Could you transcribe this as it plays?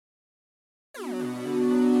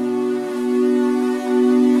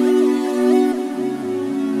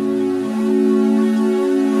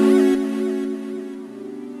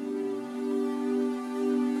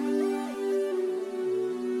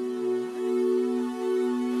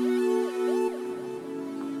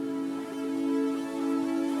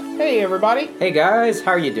Hey everybody, Hey guys,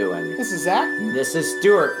 how are you doing? this is Zach, This is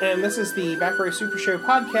Stuart. and this is the Back Row Super Show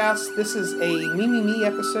podcast. This is a Me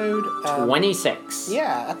episode. 26.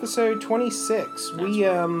 Yeah, episode 26. That's We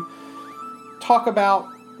talk about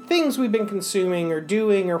things we've been consuming or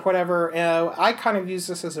doing or whatever. I kind of use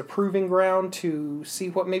this as a proving ground to see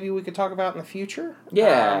what maybe we could talk about in the future.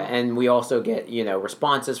 Yeah, and we also get,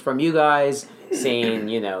 responses from you guys saying,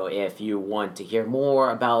 if you want to hear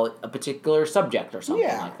more about a particular subject or something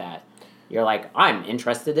Yeah. like that. You're like, I'm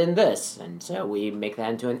interested in this. And so we make that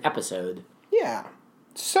into an episode. Yeah.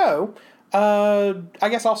 So, I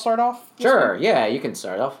guess I'll start off. Sure, yeah, you can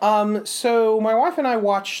start off. So my wife and I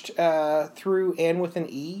watched through Anne with an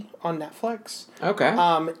E on Netflix. Okay.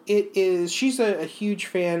 She's a huge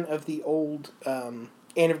fan of the old Anne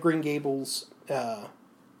of Green Gables.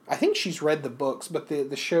 I think she's read the books, but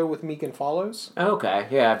the show with Megan Follows. Okay,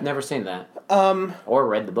 yeah, I've never seen that. Or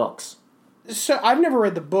read the books. So I've never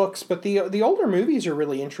read the books, but the older movies are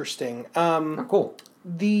really interesting. Oh, cool.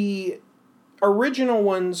 The original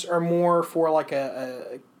ones are more for like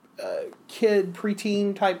a kid,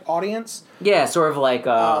 preteen type audience. Yeah, sort of like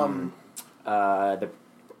the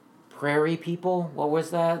Prairie People. What was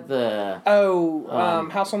that?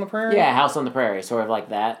 House on the Prairie? Yeah, House on the Prairie, sort of like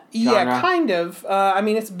that Yeah, genre. kind of.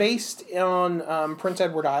 It's based on Prince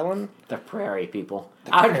Edward Island. The Prairie People.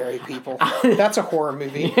 The Prairie People. That's a horror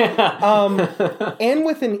movie. Anne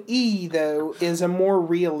with an E, though, is a more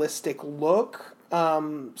realistic look.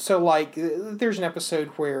 There's an episode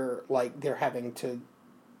where, they're having to,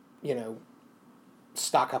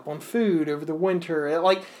 stock up on food over the winter.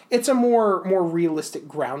 It's a more realistic,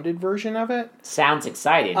 grounded version of it. Sounds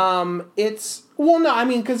exciting.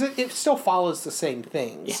 Because it still follows the same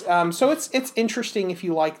things. Yeah. So it's interesting if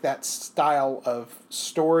you like that style of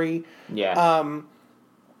story. Yeah.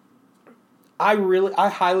 I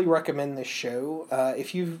highly recommend this show.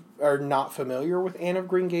 If you are not familiar with Anne of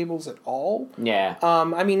Green Gables at all. Yeah.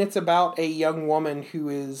 It's about a young woman who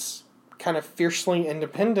is kind of fiercely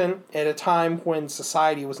independent at a time when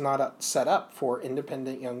society was not set up for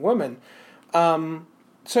independent young women.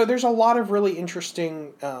 So there's a lot of really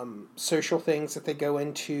interesting social things that they go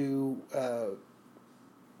into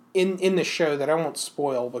in the show that I won't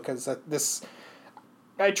spoil because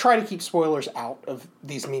I try to keep spoilers out of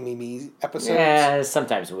these Me episodes. Yeah,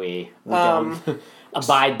 sometimes we don't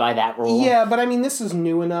abide by that rule. Yeah, but this is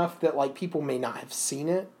new enough that people may not have seen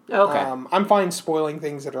it. Okay. I'm fine spoiling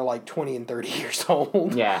things that are 20 and 30 years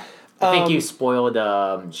old. Yeah. I think you spoiled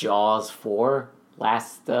Jaws 4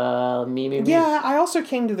 last Me. Yeah, I also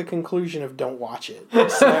came to the conclusion of don't watch it.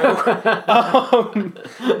 So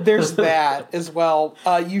there's that as well.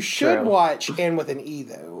 You should True. watch Anne with an E,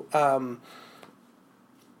 though.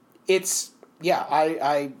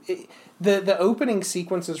 The opening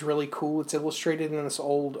sequence is really cool. It's illustrated in this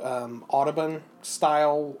old Audubon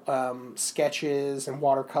style sketches and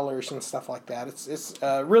watercolors and stuff like that. It's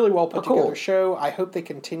a really well put together show. I hope they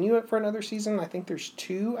continue it for another season. I think there's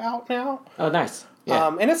 2 out now. Oh, nice.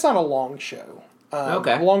 Yeah. And it's not a long show.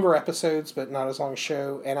 Okay. Longer episodes, but not as long a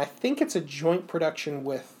show. And I think it's a joint production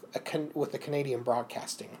with the Canadian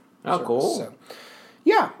Broadcasting Service. Cool. So,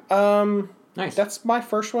 yeah. Nice. That's my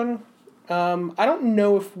first one. I don't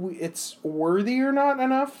know if it's worthy or not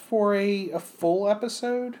enough for a full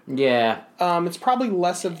episode. Yeah. It's probably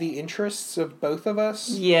less of the interests of both of us.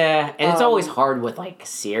 Yeah, and it's always hard with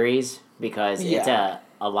series because it's Yeah.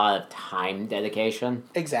 a lot of time dedication.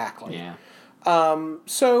 Exactly. Yeah.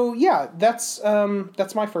 So yeah, that's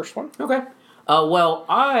my first one. Okay. Well,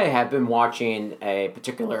 I have been watching a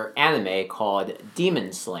particular anime called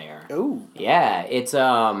Demon Slayer. Oh. Yeah, it's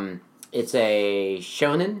a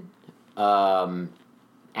shonen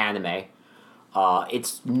anime.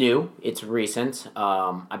 It's new. It's recent.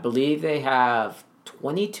 I believe they have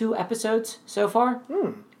 22 episodes so far.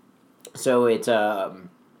 So it's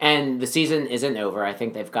and the season isn't over. I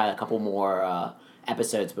think they've got a couple more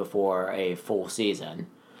episodes before a full season.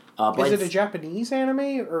 But Is it a Japanese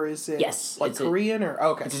anime or is it Yes, it's Korean or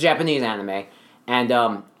okay? It's a Japanese anime, and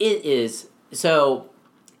it is so.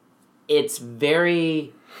 It's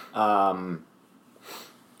very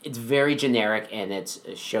generic, and it's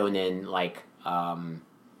shonen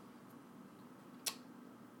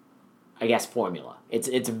I guess formula.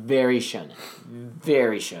 It's very shonen,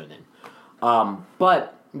 very shonen.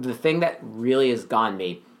 But the thing that really has gotten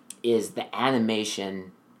me is the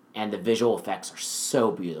animation and the visual effects are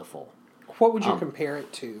so beautiful. What would you compare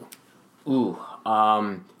it to?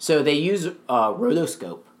 So they use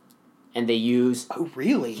rotoscope, and they use Oh,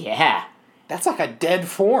 really? yeah. That's like a dead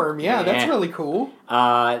form. Yeah, that's Yeah. really cool.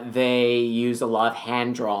 They use a lot of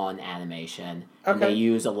hand-drawn animation. And Okay. they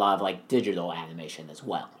use a lot of digital animation as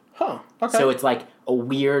well. Huh. Okay. So it's like a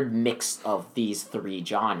weird mix of these three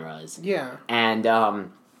genres. Yeah. And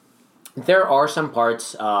there are some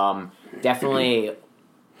parts, definitely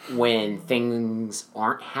when things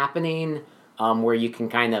aren't happening, where you can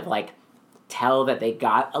kind of like tell that they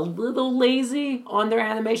got a little lazy on their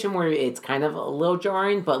animation, where it's kind of a little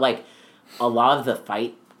jarring, but like a lot of the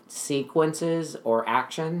fight sequences or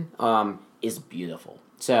action is beautiful.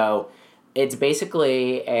 So it's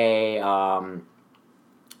basically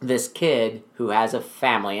this kid who has a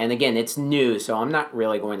family, and again, it's new, so I'm not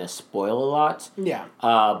really going to spoil a lot. Yeah.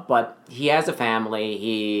 But he has a family.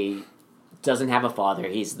 He doesn't have a father.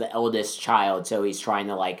 He's the eldest child, so he's trying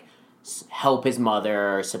to like help his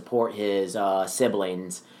mother, support his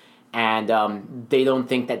siblings, and they don't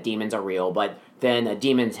think that demons are real. But then a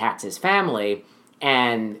demon attacks his family,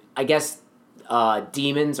 and I guess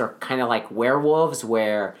demons are kind of like werewolves,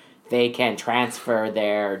 where they can transfer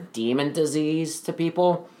their demon disease to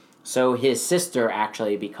people. So his sister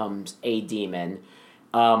actually becomes a demon,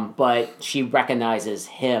 but she recognizes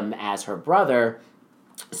him as her brother,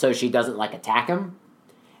 so she doesn't like attack him.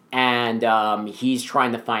 And he's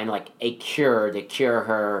trying to find like a cure to cure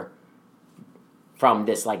her from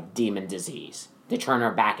this like demon disease, to turn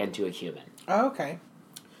her back into a human. Oh, okay.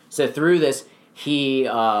 So through this, he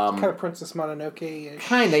kind of Princess Mononoke-ish.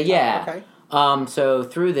 Kind of, yeah. Okay. So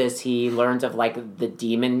through this, he learns of like the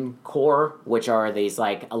Demon Corps, which are these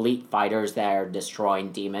like elite fighters that are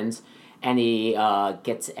destroying demons, and he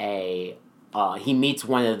gets he meets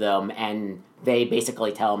one of them, and they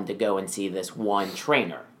basically tell him to go and see this one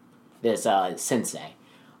trainer, this sensei,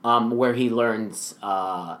 where he learns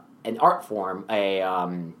an art form,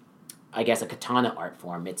 I guess a katana art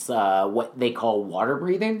form. It's what they call water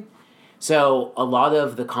breathing. So a lot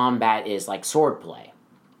of the combat is like swordplay.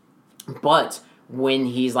 But when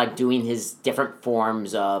he's like doing his different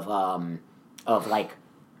forms of like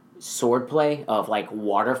swordplay, of like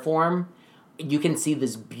water form, you can see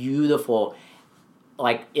this beautiful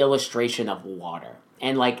like illustration of water,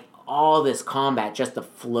 and like all this combat, just the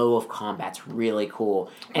flow of combat's really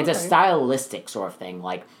cool. And it's a stylistic sort of thing.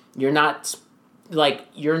 Like you're not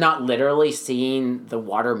literally seeing the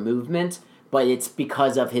water movement, but it's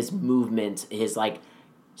because of his movement, his like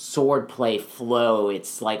swordplay flow.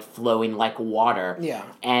 It's like flowing like water. Yeah.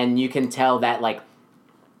 And you can tell that like,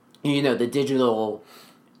 you know, the digital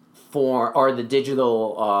form or the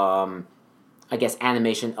digital I guess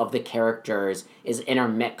animation of the characters is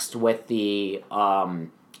intermixed with the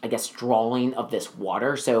I guess drawing of this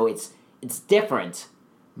water. So it's different,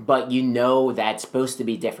 but you know that's supposed to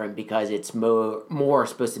be different because it's more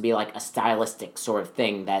supposed to be like a stylistic sort of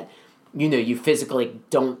thing that, you know, you physically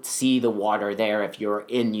don't see the water there if you're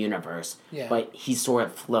in universe, but he's sort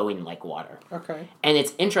of flowing like water. Okay. And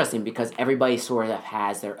it's interesting because everybody sort of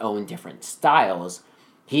has their own different styles.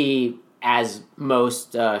 He, as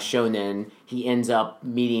most shonen, he ends up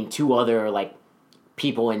meeting two other like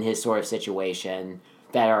people in his sort of situation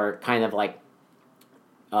that are kind of like,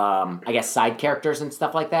 I guess, side characters and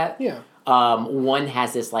stuff like that. Yeah. One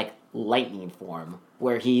has this like lightning form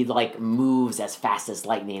where he like moves as fast as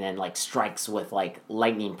lightning and like strikes with like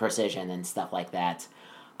lightning precision and stuff like that.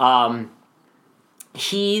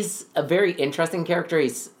 He's a very interesting character.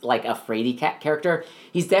 He's like a fraidy cat character.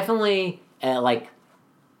 He's definitely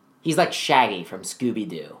he's like Shaggy from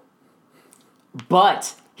Scooby-Doo,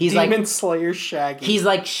 but he's Demon Slayer Shaggy. He's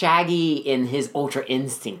like Shaggy in his Ultra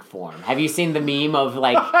Instinct form. Have you seen the meme of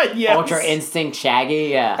like yes. Ultra Instinct Shaggy?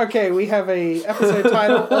 Yeah. Okay, we have a episode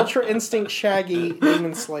titled Ultra Instinct Shaggy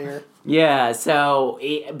Demon Slayer. Yeah, so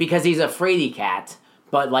because he's a fraidy cat,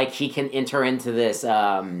 but like he can enter into this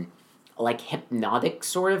like hypnotic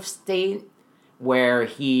sort of state where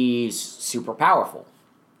he's super powerful.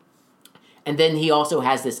 And then he also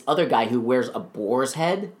has this other guy who wears a boar's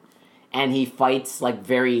head, and he fights like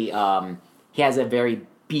very he has a very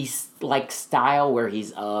beast-like style where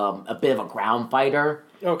he's a bit of a ground fighter.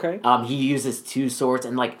 Okay. He uses two swords,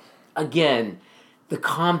 and like again, the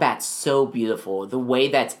combat's so beautiful. The way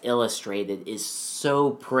that's illustrated is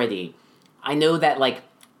so pretty. I know that like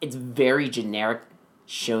it's very generic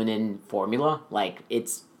shonen formula. Like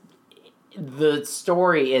it's the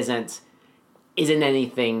story isn't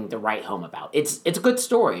anything to write home about. It's a good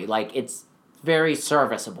story. Like it's very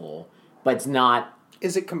serviceable, but it's not.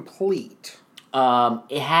 Is it complete?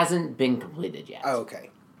 It hasn't been completed yet. Oh, okay.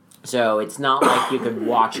 So it's not like you could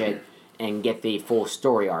watch it and get the full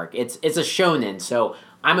story arc. It's a shonen, so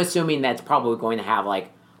I'm assuming that's probably going to have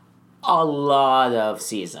like a lot of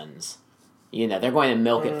seasons. You know, they're going to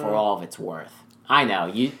milk it for all of it's worth. I know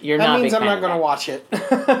you're not. That means I'm not going to watch it.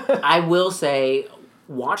 I will say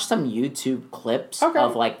watch some YouTube clips Okay.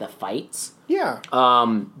 of like the fights. Yeah.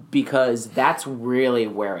 Because that's really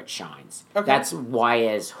where it shines. Okay. That's why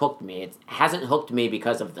it has hooked me. It hasn't hooked me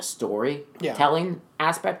because of the storytelling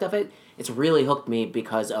aspect of it. It's really hooked me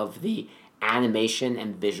because of the animation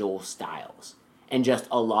and visual styles. And just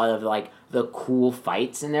a lot of like the cool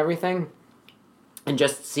fights and everything. And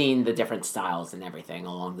just seeing the different styles and everything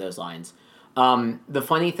along those lines. The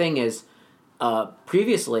funny thing is,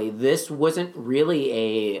 previously, this wasn't really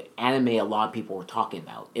a anime a lot of people were talking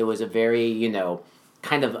about. It was a very,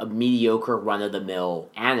 kind of a mediocre run-of-the-mill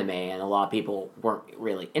anime, and a lot of people weren't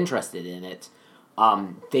really interested in it.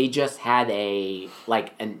 They just had a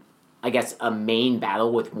main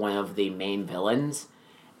battle with one of the main villains,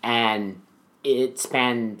 and it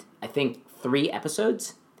spanned, I think, 3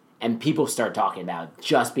 episodes, and people started talking about it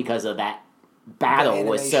just because of that battle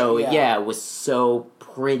was so it was so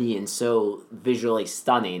pretty and so visually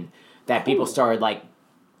stunning that people started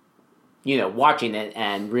watching it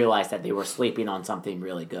and realized that they were sleeping on something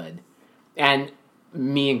really good, and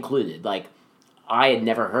me included. Like, I had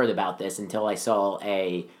never heard about this until I saw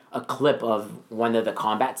a clip of one of the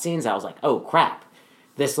combat scenes. I was like, oh crap,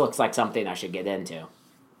 this looks like something I should get into.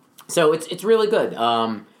 So it's really good.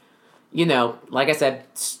 Like I said,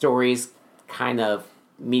 story's kind of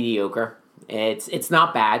mediocre. It's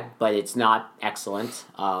not bad, but it's not excellent.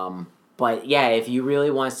 But yeah, if you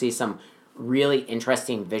really want to see some really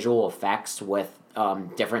interesting visual effects with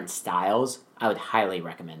different styles, I would highly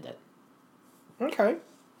recommend it. Okay.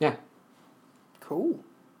 Yeah. Cool.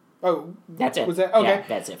 Oh, that's it. Was that okay? Yeah,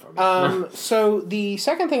 that's it for me. So the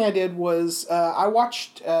second thing I did was I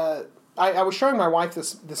watched. I was showing my wife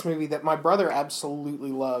this movie that my brother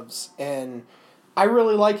absolutely loves, and I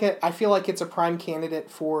really like it. I feel like it's a prime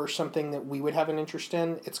candidate for something that we would have an interest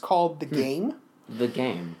in. It's called The Game. The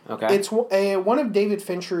Game. Okay. It's one of David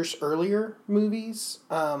Fincher's earlier movies.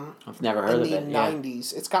 I've never heard of it. In the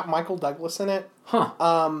 90s. It's got Michael Douglas in it.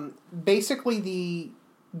 Huh. Basically,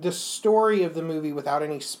 the story of the movie, without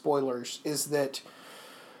any spoilers, is that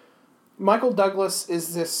Michael Douglas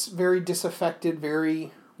is this very disaffected,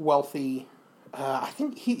 very wealthy. I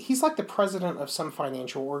think he's like the president of some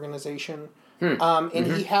financial organization. And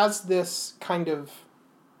he has this kind of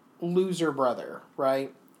loser brother,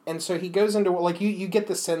 right? And so he goes into, like, you get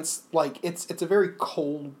the sense, like, it's a very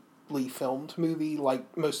coldly filmed movie,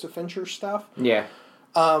 like most of Fincher's stuff. Yeah.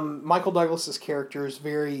 Michael Douglas's character is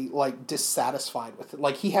very, like, dissatisfied with it.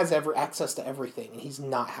 Like, he has access to everything, and he's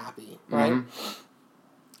not happy, right? Mm-hmm.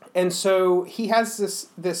 And so he has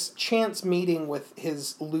this chance meeting with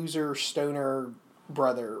his loser stoner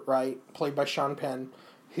brother, right? Played by Sean Penn,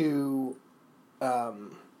 who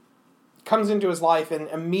comes into his life, and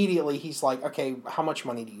immediately he's like, okay, how much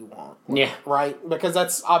money do you want? Yeah. Right? Because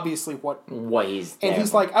that's obviously what he's... And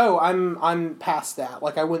he's like, oh, I'm past that.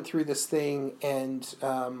 Like, I went through this thing, and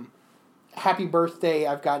happy birthday,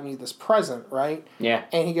 I've gotten you this present, right? Yeah.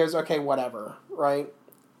 And he goes, okay, whatever, right?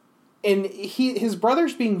 And his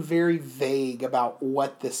brother's being very vague about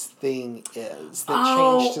what this thing is that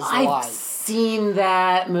changed his life. I've seen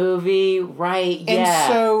that movie, right? Yeah.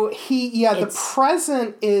 And so the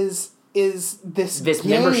present is this game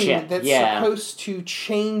membership that's supposed to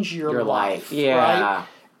change your life. Yeah. Right?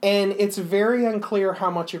 And it's very unclear how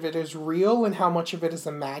much of it is real and how much of it is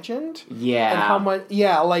imagined. Yeah. And how much...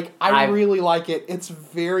 Yeah, like, I really like it. It's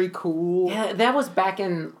very cool. Yeah, that was back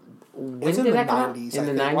in... It's in the 90s. In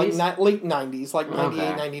the 90s? Like, late 90s, like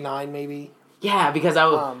 98, 99 maybe. Yeah, because I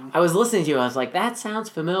was listening to you, I was like, that sounds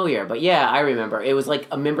familiar. But yeah, I remember. It was like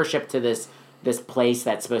a membership to this place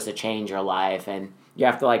that's supposed to change your life, and you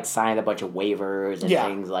have to like sign a bunch of waivers and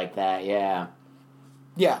things like that. Yeah.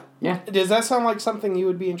 Yeah. Yeah. Does that sound like something you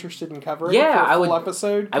would be interested in covering? Yeah, for a full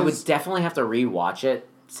episode? I would definitely have to rewatch it.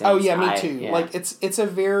 Oh yeah, me too. Yeah. Like it's a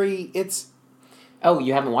very Oh,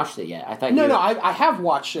 you haven't watched it yet? I thought No, I have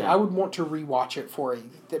watched it. Yeah. I would want to rewatch it for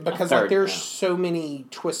you because there's so many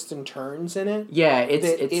twists and turns in it. Yeah,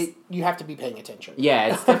 you have to be paying attention.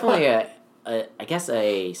 Yeah, it's definitely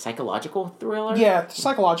a psychological thriller. Yeah,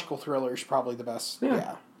 psychological thriller is probably the best.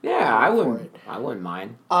 Yeah, I wouldn't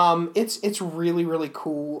mind. It's really, really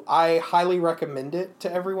cool. I highly recommend it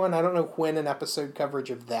to everyone. I don't know when an episode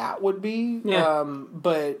coverage of that would be. Yeah.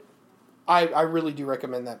 But I really do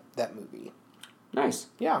recommend that movie. Nice.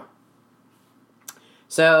 Yeah.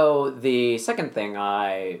 So the second thing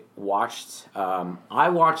I watched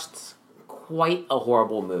quite a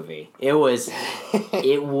horrible movie. It was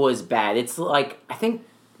bad. It's like, I think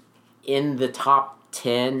in the top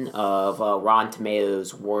 10 of Rotten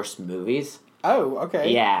Tomatoes worst movies. Oh,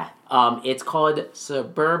 okay. Yeah. It's called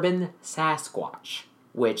Suburban Sasquatch,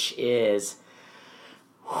 which is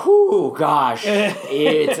Whew, gosh.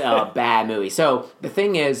 It's a bad movie. So, the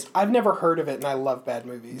thing is... I've never heard of it, and I love bad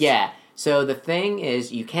movies. Yeah. So, the thing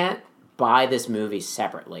is, you can't buy this movie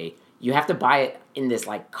separately. You have to buy it in this,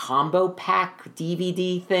 like, combo pack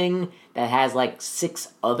DVD thing that has, like,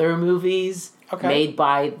 6 other movies made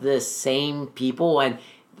by the same people. And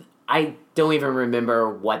I don't even remember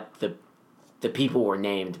what the people were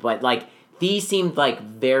named. But, like, these seemed, like,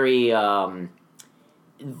 very...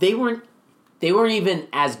 They weren't even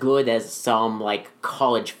as good as some, like,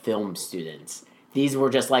 college film students. These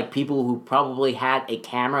were just, like, people who probably had a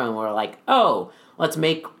camera and were like, oh, let's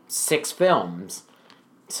make 6 films.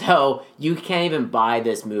 So, you can't even buy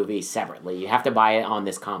this movie separately. You have to buy it on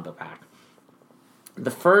this combo pack.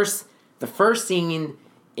 The first scene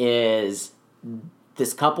is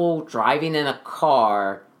this couple driving in a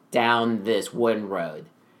car down this wooden road.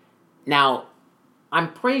 Now,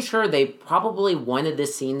 I'm pretty sure they probably wanted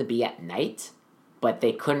this scene to be at night, but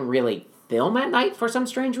they couldn't really film at night for some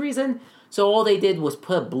strange reason. So all they did was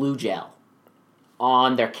put blue gel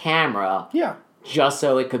on their camera, just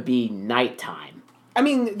so it could be nighttime. I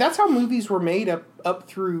mean, that's how movies were made up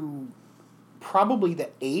through probably the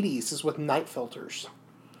 80s, is with night filters.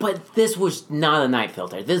 But this was not a night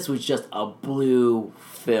filter. This was just a blue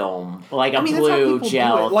film, like blue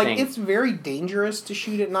gel thing. Like, it's very dangerous to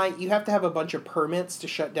shoot at night. You have to have a bunch of permits to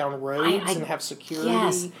shut down roads and have security.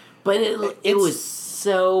 Yes, but it was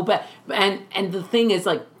so bad. And the thing is,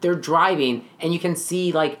 like, they're driving, and you can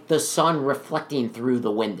see, like, the sun reflecting through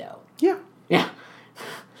the window. Yeah. Yeah.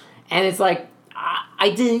 And it's like, I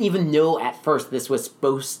didn't even know at first this was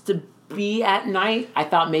supposed to be at night. I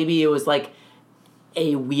thought maybe it was, like,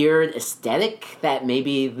 a weird aesthetic that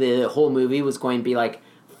maybe the whole movie was going to be, like,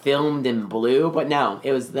 filmed in blue, but no,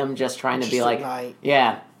 it was them just trying to be like, night.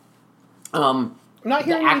 Yeah. I'm not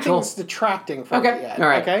hearing anything that's detracting from it yet. All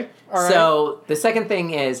right. Okay, all right. So the second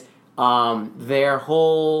thing is their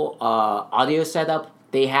whole audio setup.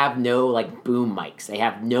 They have no, like, boom mics. They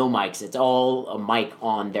have no mics. It's all a mic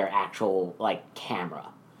on their actual, like, camera.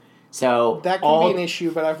 So that can be an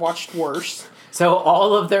issue, but I've watched worse. So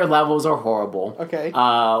all of their levels are horrible. Okay.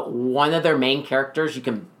 One of their main characters you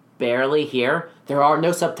can barely hear. There are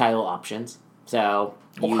no subtitle options. So...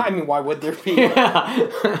 I mean, why would there be?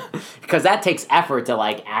 Because that takes effort to,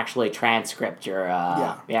 like, actually transcript your...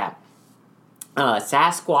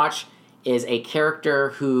 Sasquatch is a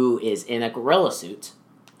character who is in a gorilla suit.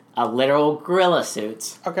 A literal gorilla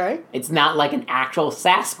suit. Okay. It's not like an actual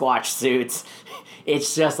Sasquatch suit.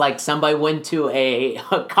 It's just like somebody went to a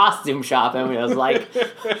costume shop and was like,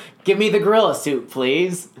 give me the gorilla suit,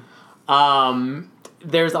 please.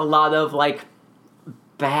 There's a lot of, like,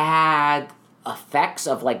 bad effects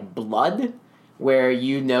of, like, blood, where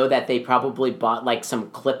you know that they probably bought, like,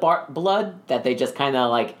 some clip art blood that they just kind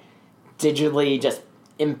of, like, digitally just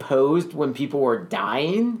imposed when people were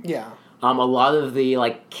dying. Yeah. A lot of the,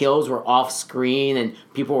 like, kills were off screen and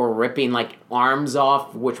people were ripping, like, arms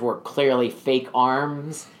off, which were clearly fake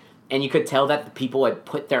arms. And you could tell that the people had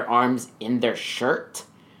put their arms in their shirt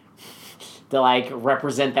to, like,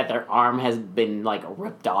 represent that their arm has been, like,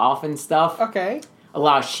 ripped off and stuff. Okay. A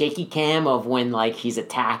lot of shaky cam of when, like, he's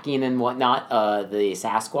attacking and whatnot, the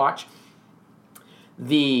Sasquatch.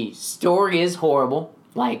 The story is horrible.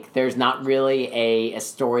 Like, there's not really a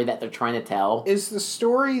story that they're trying to tell. Is the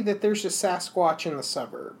story that there's a Sasquatch in the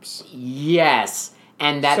suburbs? Yes.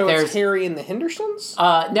 And that there's... it's Harry and the Hendersons?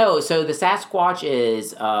 No, so the Sasquatch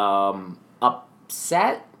is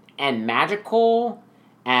upset and magical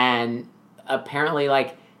and apparently,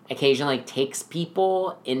 like, occasionally takes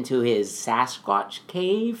people into his Sasquatch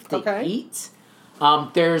cave to eat.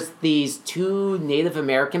 There's these 2 Native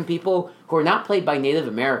American people who are not played by Native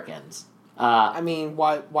Americans. I mean,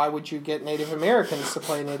 why would you get Native Americans to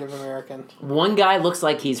play Native American? One guy looks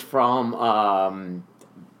like he's from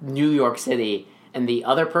New York City, and the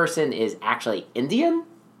other person is actually Indian.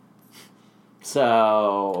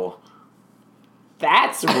 So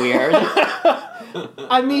that's weird.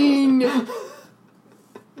 I mean,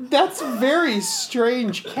 that's very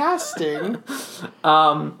strange casting.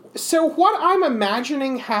 So what I'm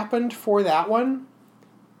imagining happened for that one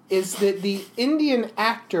is that the Indian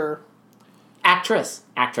actress.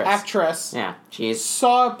 Yeah, she's...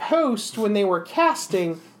 saw a post when they were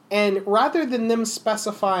casting, and rather than them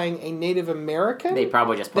specifying a Native American, they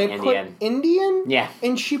probably just put Indian. Yeah.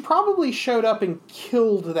 And she probably showed up and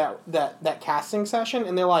killed that casting session,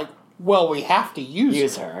 and they're like, well, we have to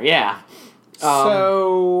use her. Yeah.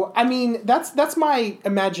 So, I mean, that's my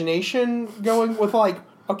imagination going with, like,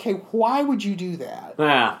 okay, why would you do that?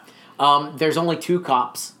 Yeah. There's only 2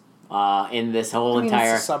 cops in this whole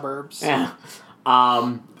entire... It's the suburbs. Yeah.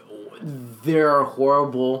 they're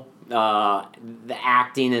horrible. The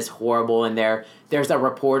acting is horrible in there. There's a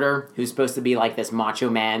reporter who's supposed to be like this macho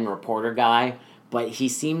man reporter guy, but he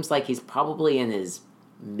seems like he's probably in his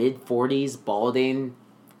mid-40s, balding,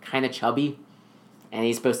 kind of chubby, and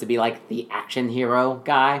he's supposed to be like the action hero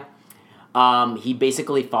guy. He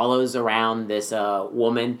basically follows around this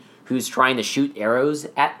woman who's trying to shoot arrows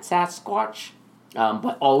at Sasquatch,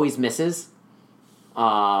 but always misses.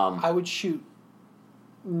 I would shoot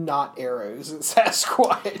not arrows at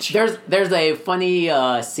Sasquatch. There's a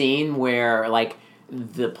funny scene where like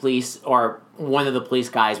the police or one of the police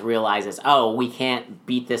guys realizes, oh, we can't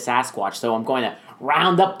beat the Sasquatch, so I'm going to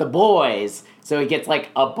round up the boys. So he gets like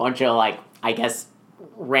a bunch of like, I guess,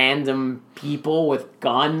 random people with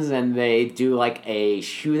guns, and they do like a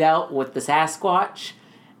shootout with the Sasquatch,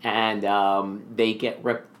 and they get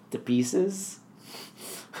ripped to pieces.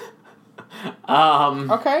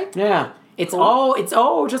 Okay. Yeah. It's cool. it's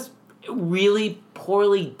all just really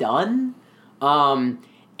poorly done.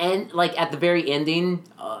 And like at the very ending,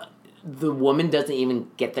 the woman doesn't even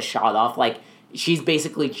get the shot off. Like she's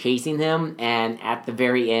basically chasing him, and at the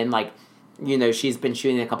very end, like, you know, she's been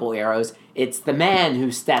shooting a couple arrows. It's the man who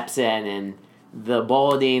steps in, and the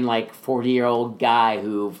balding, like, 40-year-old guy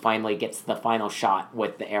who finally gets the final shot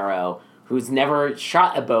with the arrow, who's never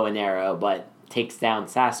shot a bow and arrow, but takes down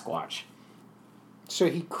Sasquatch. So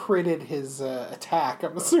he critted his attack,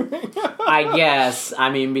 I'm assuming. I guess. I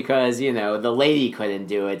mean, because, you know, the lady couldn't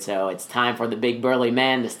do it, so it's time for the big burly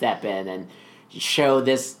man to step in and show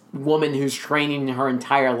this woman who's training her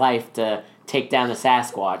entire life to take down the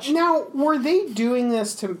Sasquatch. Now, were they doing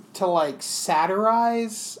this to like,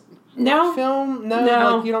 satirize No. film?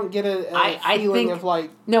 No? Like, you don't get a feeling of, like...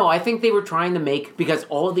 No, I think they were trying to make... Because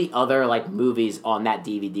all the other, like, movies on that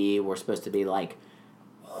DVD were supposed to be, like,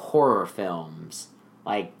 horror films.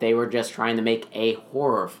 Like, they were just trying to make a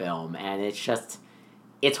horror film, and it's just...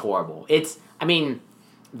 It's horrible. I mean,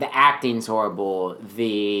 the acting's horrible,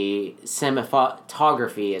 the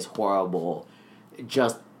cinematography is horrible,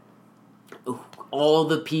 just... all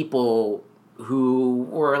the people who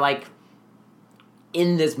were, like,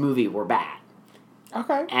 in this movie were bad.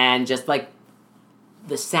 Okay. And just, like,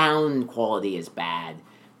 the sound quality is bad.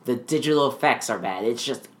 The digital effects are bad. It's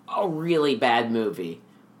just a really bad movie.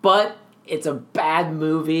 But it's a bad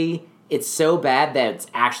movie. It's so bad that it's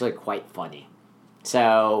actually quite funny.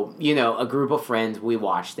 So, you know, a group of friends, we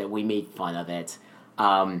watched it. We made fun of it.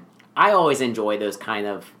 I always enjoy those kind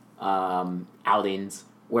of outings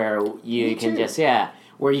where you can just,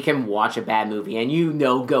 where you can watch a bad movie and you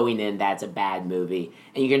know going in that's a bad movie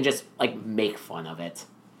and you can just, like, make fun of it.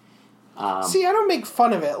 See, I don't make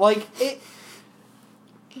fun of it. Like,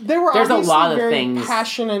 there's a lot of very things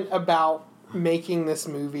passionate about making this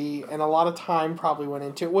movie, and a lot of time probably went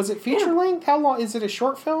into it. Was it feature length? How long? Is it a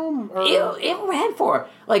short film? Or? It ran for,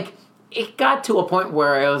 like, it got to a point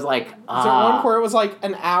where it was like... Is there one where it was like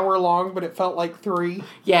an hour long, but it felt like 3?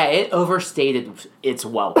 Yeah, it overstated its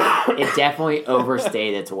welcome. It definitely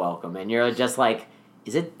overstayed its welcome. And you're just like,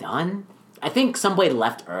 is it done? I think somebody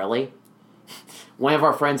left early. One of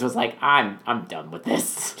our friends was like, I'm done with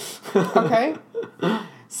this. Okay.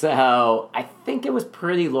 So, I think it was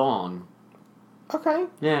pretty long. Okay.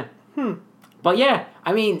 Yeah. But yeah,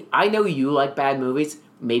 I mean, I know you like bad movies.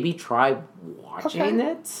 Maybe try watching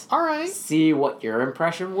it. All right. See what your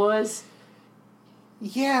impression was.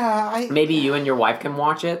 Yeah, Maybe you and your wife can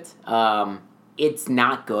watch it. It's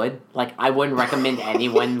not good. Like, I wouldn't recommend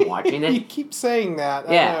anyone watching it. You keep saying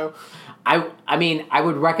that. Yeah. I know. I mean, I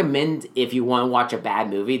would recommend if you want to watch a bad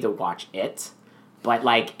movie to watch it. But,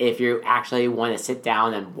 like, if you actually want to sit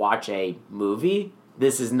down and watch a movie,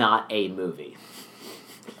 this is not a movie.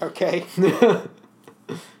 Okay.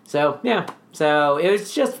 So, yeah. So, it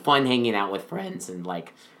was just fun hanging out with friends. And,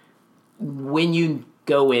 like, when you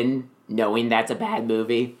go in knowing that's a bad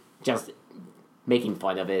movie, just making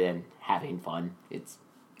fun of it and having fun. It's...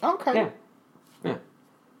 Okay. Yeah.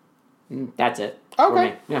 That's it.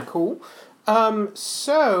 Okay. Yeah. Cool.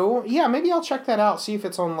 So, yeah, maybe I'll check that out, see if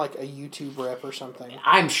it's on, like, a YouTube rip or something.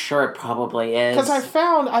 I'm sure it probably is. Because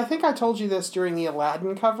I think I told you this during the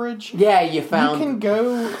Aladdin coverage. Yeah, you found... You can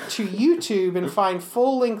go to YouTube and find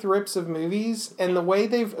full-length rips of movies, and the way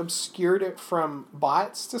they've obscured it from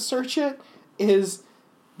bots to search it is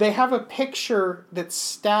they have a picture that's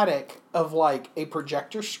static of, like, a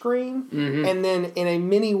projector screen, and then in a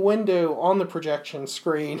mini window on the projection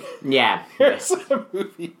screen, there's a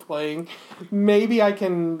movie playing. Maybe I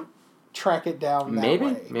can track it down that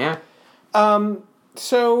way. Yeah.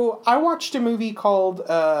 So I watched a movie called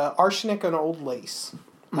Arsenic and Old Lace.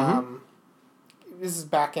 This is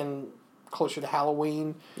back in closer to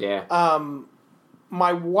Halloween. Yeah.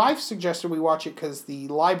 My wife suggested we watch it because the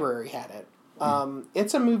library had it.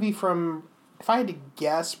 It's a movie from, if I had to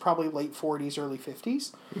guess, probably late 40s, early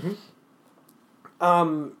 50s.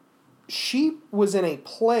 Mm-hmm. She was in a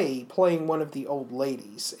play playing one of the old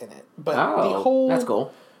ladies in it. But Oh, the whole that's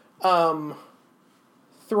cool.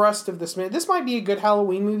 thrust of this movie, this might be a good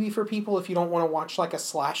Halloween movie for people if you don't want to watch like a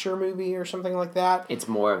slasher movie or something like that. It's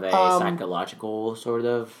more of a psychological sort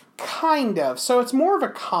of... Kind of. So it's more of a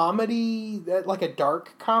comedy, like a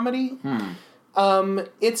dark comedy.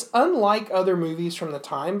 It's unlike other movies from the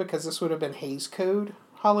time because this would have been Hays Code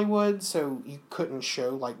Hollywood, so you couldn't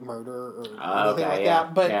show like murder or anything like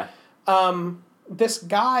that. But this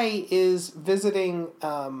guy is visiting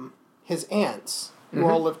his aunts, who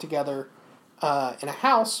all live together in a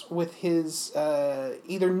house with his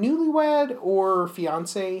either newlywed or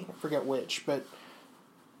fiance, I forget which, but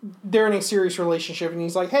they're in a serious relationship, and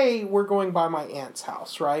he's like, hey, we're going by my aunt's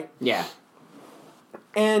house, right? Yeah.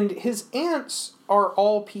 And his aunts are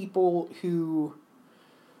all people who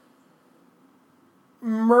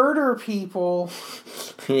murder people.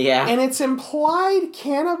 Yeah. And it's implied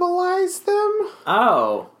cannibalize them.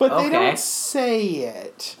 Oh, but they don't say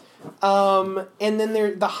it. And then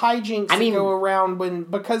the hijinks that go around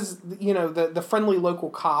because the friendly local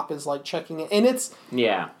cop is like checking it, and it's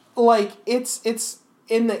like it's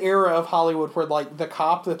in the era of Hollywood where like the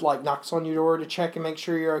cop that like knocks on your door to check and make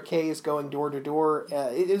sure you're okay is going door to door.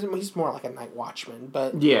 He's more like a night watchman,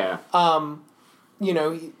 but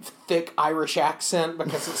thick Irish accent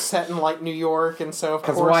because it's set in like New York, and so of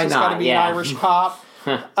course he's got to be an Irish cop.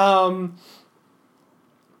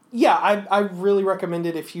 I really recommend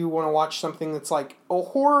it if you want to watch something that's like a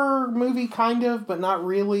horror movie, kind of, but not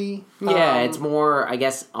really. Yeah, it's more, I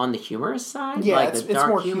guess, on the humorous side. Yeah, like it's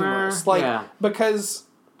more humorous. Because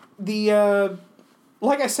the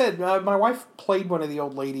like I said, my wife played one of the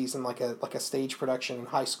old ladies in like a stage production in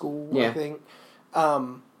high school. I think.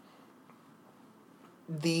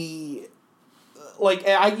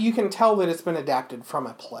 You can tell that it's been adapted from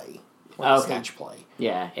a play. A stage play.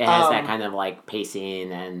 Yeah, it has that kind of like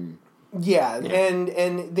pacing and... Yeah.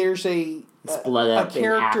 And there's a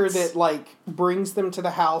character that like brings them to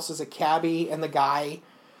the house as a cabbie, and the guy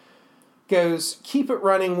goes, keep it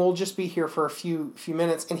running, we'll just be here for a few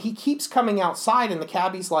minutes, and he keeps coming outside, and the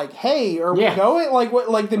cabbie's like, hey, are we going? Like,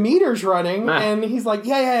 what? Like the meter's running, and he's like,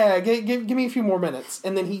 yeah, give me a few more minutes,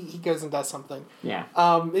 and then he goes and does something. Yeah.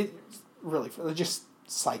 It's really just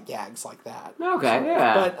sight gags like that. Okay,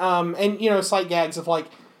 yeah. But, and, sight gags of, like,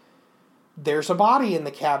 there's a body in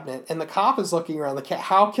the cabinet, and the cop is looking around the cabinet.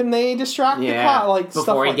 How can they distract the cop? Like, before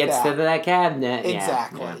stuff like he gets to that cabinet.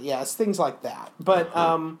 Exactly. Yes, things like that. But,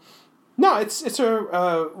 no, it's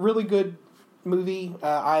a really good movie.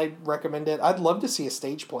 I recommend it. I'd love to see a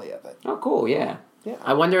stage play of it. Oh, cool, yeah. Yeah.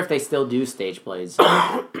 I wonder if they still do stage plays.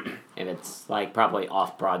 If it's like probably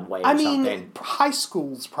off Broadway or something. High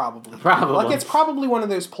schools probably. Probably. Like it's probably one of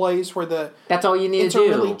those plays where that's all you need to do.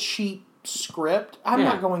 It's a really cheap script. I'm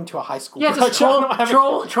not going to a high school. Yeah, just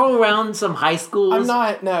troll around some high schools. I'm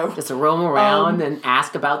not, no. Just roam around and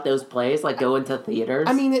ask about those plays, like go into theaters.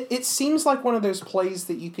 I mean, it seems like one of those plays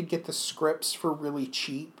that you could get the scripts for really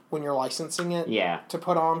cheap when you're licensing it. Yeah. To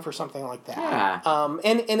put on for something like that. Yeah.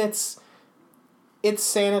 And it's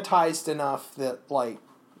sanitized enough that like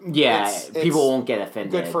people won't get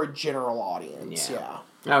offended. Good for a general audience. Yeah.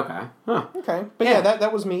 Okay. Huh. Okay. But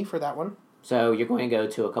that was me for that one. So you're going to go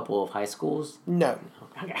to a couple of high schools? No.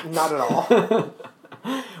 Okay. Not at all.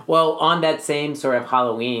 Well, on that same sort of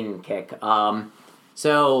Halloween kick,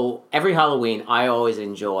 so every Halloween I always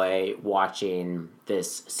enjoy watching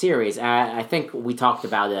this series. I think we talked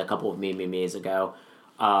about it a couple of memes ago,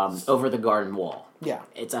 Over the Garden Wall. Yeah.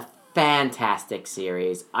 It's a fantastic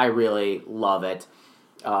series. I really love it.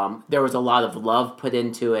 There was a lot of love put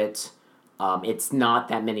into it. It's not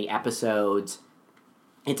that many episodes.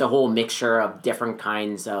 It's a whole mixture of different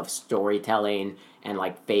kinds of storytelling and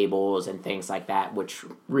like fables and things like that, which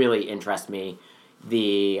really interest me.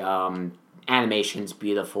 The animation's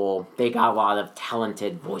beautiful. They got a lot of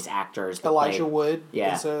talented voice actors. Elijah Wood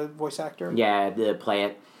is a voice actor. Yeah, to play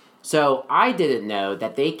it. So I didn't know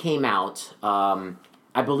that they came out...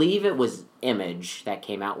 I believe it was Image that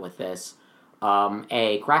came out with this,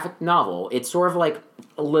 a graphic novel. It's sort of like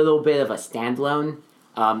a little bit of a standalone.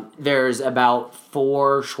 There's about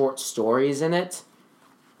 4 short stories in it,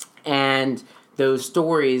 and those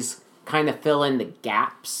stories kind of fill in the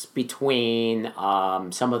gaps between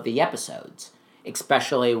some of the episodes,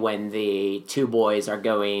 especially when the 2 boys are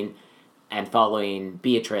going and following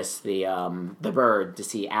Beatrice, the bird, to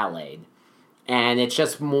see Alade. And it's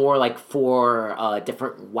just more like 4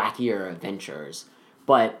 different wackier adventures.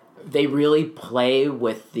 But they really play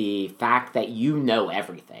with the fact that you know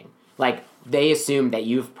everything. Like, they assume that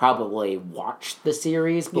you've probably watched the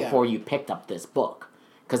series before you picked up this book.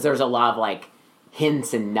 Because there's a lot of, like,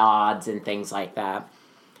 hints and nods and things like that.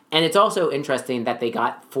 And it's also interesting that they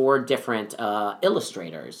got 4 different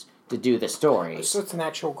illustrators to do the stories. So it's an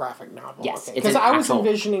actual graphic novel. Yes. Because I was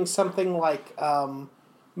envisioning something like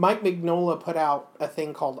Mike Mignola put out a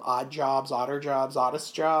thing called Odd Jobs, Otter Jobs,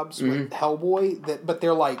 Oddest Jobs with Hellboy, but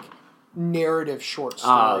they're like narrative short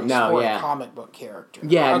stories for a comic book character.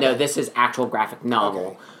 Yeah, no, this is actual graphic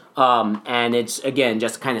novel. And it's, again,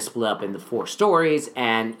 just kind of split up into 4 stories,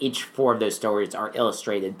 and each 4 of those stories are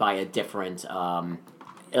illustrated by a different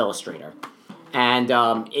illustrator. And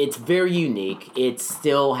it's very unique. It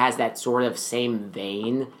still has that sort of same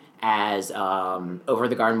vein as Over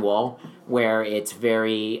the Garden Wall, where it's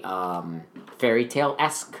very fairy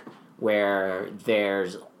tale-esque, where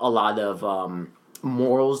there's a lot of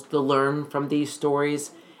morals to learn from these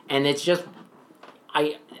stories. And it's just...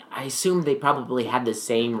 I assume they probably had the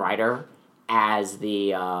same writer as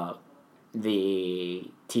the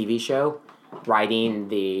TV show writing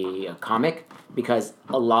the comic, because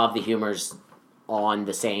a lot of the humor's on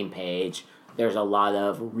the same page. There's a lot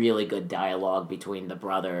of really good dialogue between the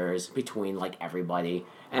brothers, between, like, everybody,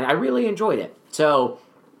 and I really enjoyed it. So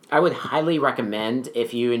I would highly recommend,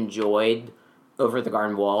 if you enjoyed Over the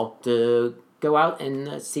Garden Wall, to go out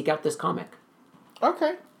and seek out this comic.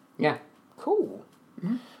 Okay. Yeah. Cool.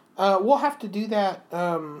 We'll have to do that,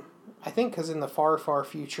 I think, because in the far, far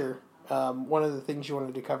future, one of the things you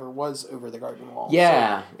wanted to cover was Over the Garden Wall.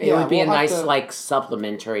 Yeah, so, it would be a nice, like,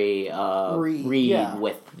 supplementary read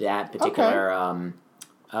with that particular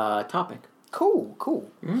topic. Cool.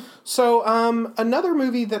 Mm-hmm. So, another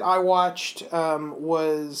movie that I watched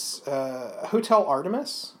was Hotel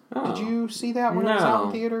Artemis. Oh. Did you see that when it was out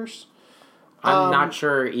in theaters? I'm not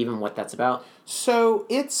sure even what that's about. So,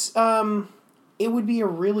 it's... it would be a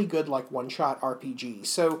really good, like, one-shot RPG.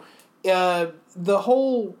 So, the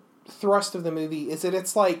whole thrust of the movie is that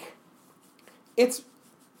it's like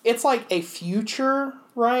a future,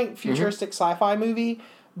 right? Futuristic sci-fi movie,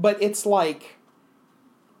 but it's like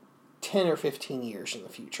 10 or 15 years in the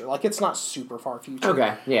future. Like, it's not super far future.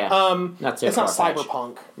 Okay, yeah. Not so it's not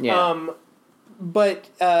cyberpunk. Yeah. But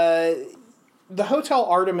the Hotel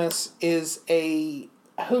Artemis is a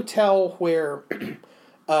hotel where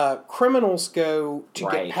criminals go to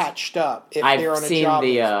get patched up if they're on a job. I've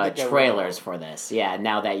seen the trailers for this. Yeah,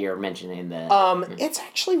 now that you're mentioning the... It's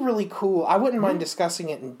actually really cool. I wouldn't mind discussing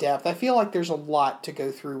it in depth. I feel like there's a lot to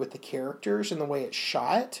go through with the characters and the way it's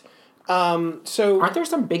shot. So aren't there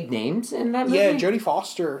some big names in that movie? Yeah, Jodie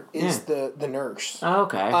Foster is the nurse. Oh,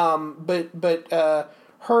 okay. But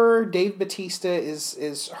her, Dave Bautista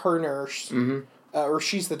is her nurse. Or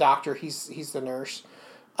she's the doctor, he's the nurse.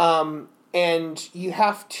 And you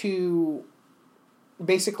have to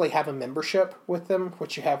basically have a membership with them,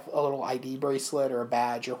 which you have a little ID bracelet or a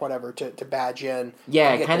badge or whatever to badge in.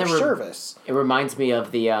 Yeah, and get kind of service. It reminds me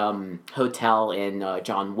of the hotel in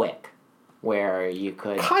John Wick, where you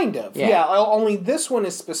could... Kind of, yeah. Only this one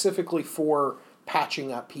is specifically for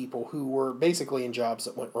patching up people who were basically in jobs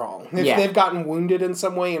that went wrong. They've gotten wounded in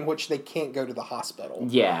some way in which they can't go to the hospital.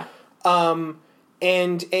 Yeah.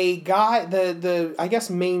 And a guy, the I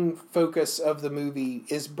guess main focus of the movie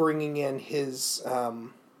is bringing in his,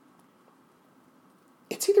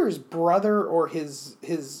 it's either his brother or his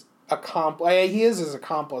accomplice. He is his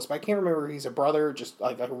accomplice, but I can't remember if he's a brother, just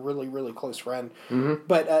like a really, really close friend.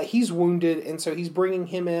 But he's wounded, and so he's bringing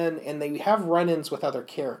him in, and they have run-ins with other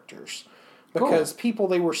characters. Because people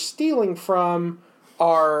they were stealing from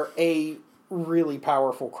are a really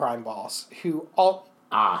powerful crime boss who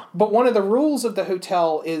But one of the rules of the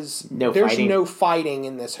hotel is there's no fighting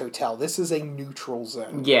in this hotel. This is a neutral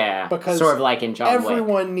zone. Yeah, because sort of like in John Wick.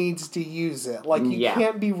 Everyone needs to use it. Like, you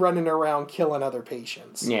can't be running around killing other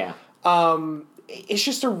patients. Yeah. It's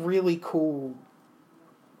just a really cool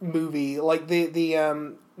movie. Like,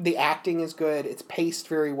 the acting is good. It's paced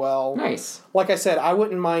very well. Nice. Like I said, I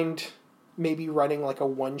wouldn't mind maybe running, like, a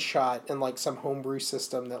one-shot in, like, some homebrew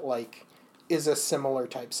system that, like, is a similar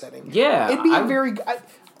type setting. Yeah. It'd be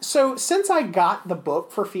so since I got the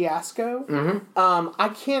book for Fiasco, I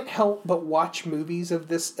can't help but watch movies of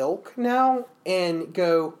this ilk now and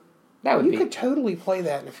go, you could totally play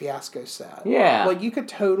that in a Fiasco set. Yeah. Like, you could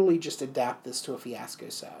totally just adapt this to a Fiasco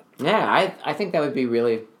set. Yeah, I think that would be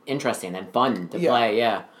really interesting and fun to play,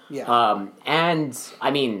 yeah. And,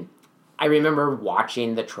 I mean, I remember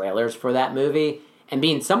watching the trailers for that movie and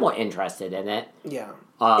being somewhat interested in it. Yeah.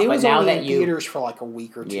 It was only in theaters for like a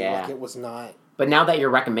week or two. Yeah. Like, it was not... But now that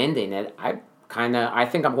you're recommending it, I I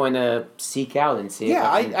think I'm going to seek out and see.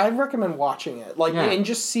 Yeah, if I recommend watching it, like, Yeah. and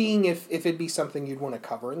just seeing if it'd be something you'd want to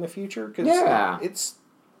cover in the future, because Yeah. it's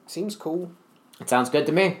seems cool. It sounds good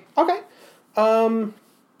to me. Okay.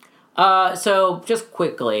 So just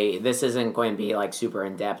quickly, this isn't going to be like super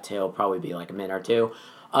in depth. It'll probably be like a minute or two.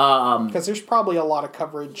 Because there's probably a lot of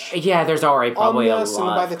coverage Yeah, there's already probably on this, a lot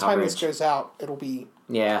and by of the time this coverage. goes out, it'll be...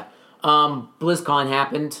 Yeah. BlizzCon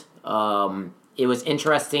happened. It was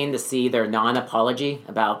interesting to see their non-apology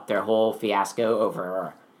about their whole fiasco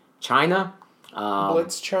over China.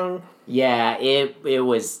 Blitzchung. Yeah, it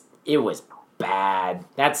was bad.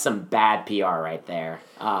 That's some bad PR right there.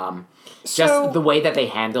 Just So- the way that they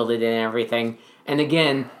handled it and everything. And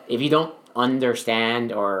again, if you don't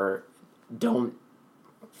understand or don't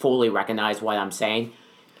fully recognize what I'm saying,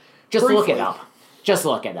 just look Briefly. it up. Just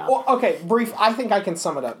look it up. Well, okay, brief. I think I can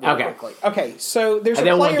sum it up really Okay. quickly. Okay, so there's I a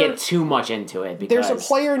don't want player... to get too much into it because There's a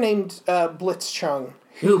player named Blitzchung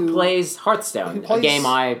who plays Hearthstone, plays- a game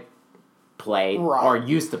I played Right. or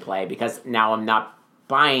used to play because now I'm not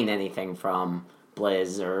buying anything from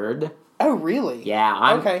Blizzard. Oh, really?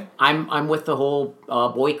 Yeah, I'm with the whole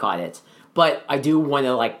boycott it, but I do want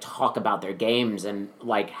to like talk about their games and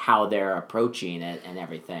like how they're approaching it and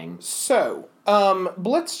everything. So,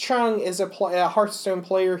 Blitzchung is a Hearthstone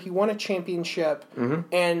player. He won a championship,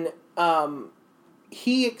 and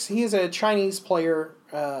he is a Chinese player.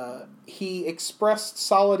 He expressed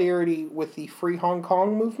solidarity with the Free Hong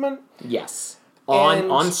Kong movement Yes,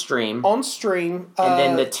 And- on stream, on stream. and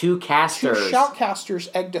then the two Two casters. shoutcasters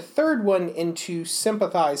egged a third one into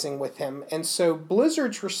sympathizing with him, and so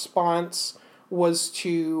Blizzard's response was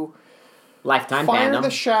to Lifetime ban fire them. the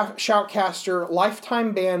shoutcaster,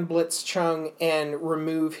 lifetime ban Blitzchung, and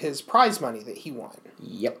remove his prize money that he won.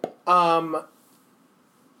 Yep.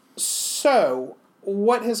 So,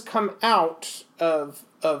 what has come out of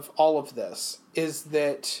all of this is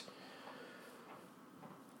that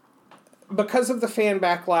because of the fan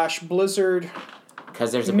backlash, Blizzard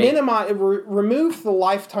Because there's a big. removed the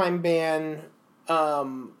lifetime ban.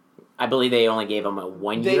 I believe they only gave him a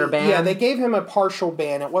 1 year ban. Yeah, they gave him a partial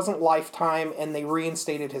ban. It wasn't lifetime, and they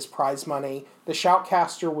reinstated his prize money. The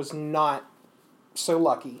shoutcaster was not so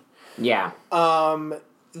lucky. Yeah.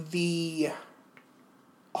 The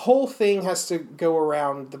whole thing has to go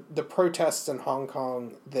around the protests in Hong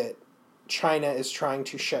Kong that China is trying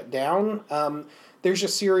to shut down. There's a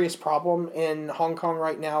serious problem in Hong Kong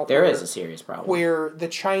right now. There is a serious problem. Where the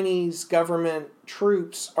Chinese government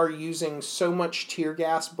troops are using so much tear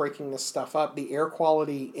gas breaking this stuff up. The air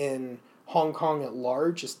quality in Hong Kong at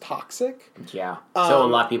large is toxic. Yeah. So a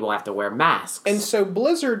lot of people have to wear masks. And so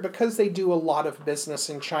Blizzard, because they do a lot of business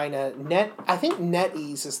in China, I think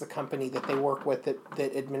NetEase is the company that they work with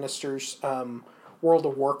that administers World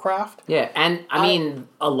of Warcraft. Yeah, and I mean,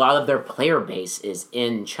 a lot of their player base is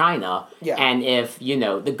in China. Yeah. And if,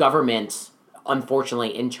 the government,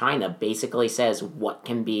 unfortunately, in China basically says what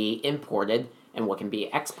can be imported and what can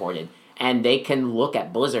be exported. And they can look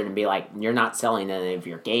at Blizzard and be like, you're not selling any of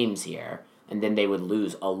your games here. And then they would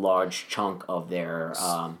lose a large chunk of their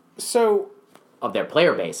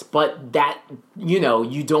player base. But that,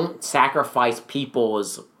 you don't sacrifice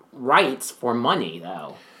people's rights for money,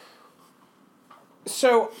 though.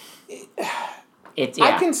 So It's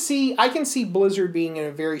I can see Blizzard being in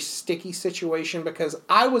a very sticky situation because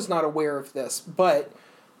I was not aware of this, but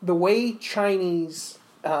the way Chinese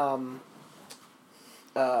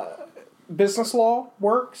business law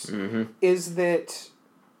works is that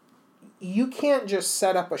you can't just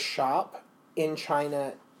set up a shop in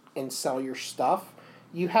China and sell your stuff.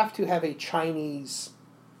 You have to have a Chinese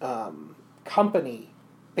company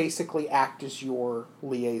basically act as your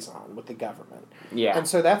liaison with the government. Yeah. And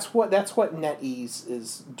so that's what NetEase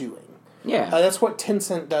is doing. Yeah. That's what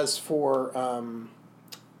Tencent does for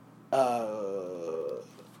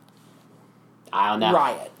I don't know.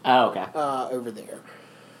 Riot Oh, okay. over there.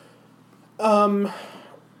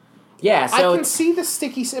 Yeah, so I can see the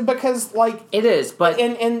sticky because like it is, but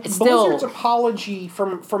and it's Blizzard's still apology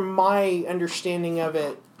from my understanding of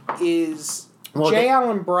it is Well,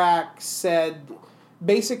 Allen Brack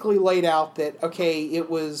basically laid out that okay, it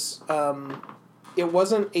was it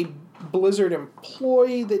wasn't a Blizzard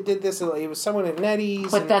employee that did this. It was someone at NetEase.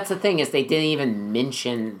 But that's the thing is they didn't even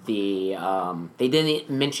mention they didn't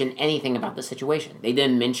mention anything about the situation. They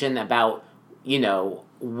didn't mention about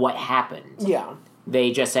what happened. Yeah.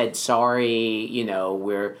 They just said sorry.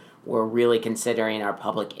 We're really considering our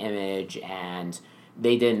public image, and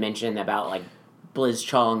they didn't mention about like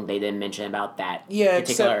Blitzchung. They didn't mention about that particular.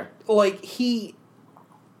 Except, like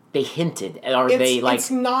They hinted, or it's, they like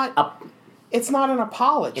it's not. It's not an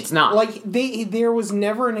apology. It's not. Like, there was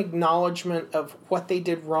never an acknowledgement of what they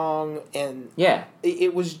did wrong, and Yeah.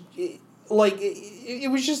 it was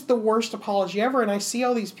just the worst apology ever. And I see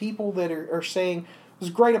all these people that are saying it was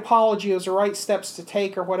a great apology, it was the right steps to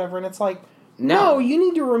take or whatever, and it's like, no, you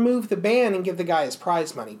need to remove the ban and give the guy his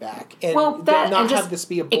prize money back, and not have this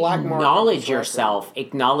be a black mark. Acknowledge yourself.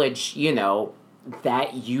 Acknowledge,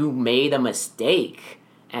 that you made a mistake,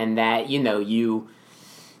 and that you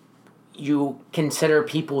consider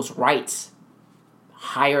people's rights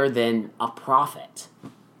higher than a profit.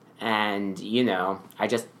 And, I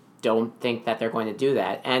just don't think that they're going to do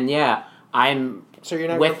that. And yeah, So you're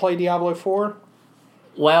not going to play Diablo 4?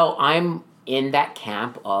 Well, I'm in that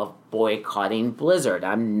camp of boycotting Blizzard.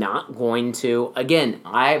 I'm not going to, again,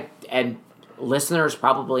 and listeners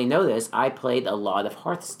probably know this, I played a lot of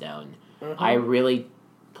Hearthstone. Mm-hmm. I really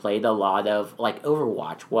played a lot of,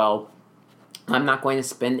 Overwatch. Well, I'm not going to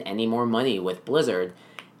spend any more money with Blizzard.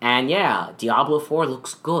 And yeah, Diablo 4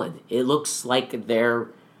 looks good. It looks like they're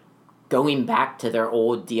going back to their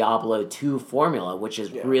old Diablo 2 formula, which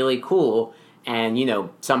is really cool. And,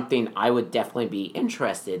 something I would definitely be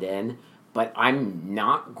interested in. But I'm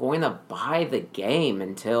not going to buy the game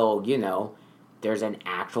until, there's an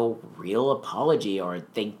actual real apology or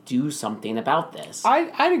they do something about this.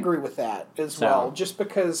 I'd agree with that as well, just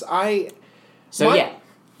because my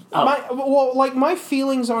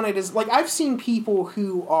feelings on it is, I've seen people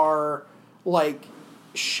who are,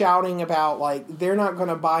 shouting about, they're not going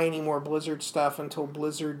to buy any more Blizzard stuff until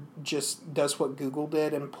Blizzard just does what Google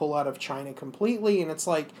did and pull out of China completely, and it's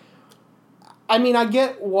I mean, I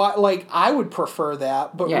get what, I would prefer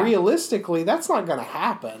that, but realistically, that's not going to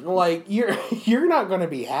happen. You're not going to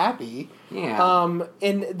be happy. Yeah.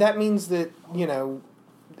 And that means that,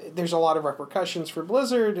 there's a lot of repercussions for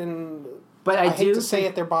Blizzard, but I hate to say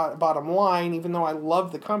it, their bottom line, even though I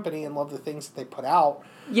love the company and love the things that they put out.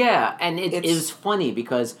 Yeah, and it is funny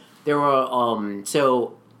because there were,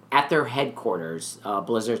 so at their headquarters,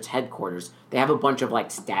 Blizzard's headquarters, they have a bunch of,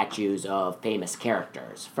 statues of famous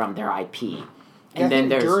characters from their IP. And then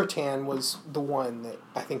there's Durotan was the one that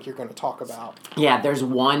I think you're going to talk about. Yeah, there's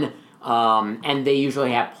one, and they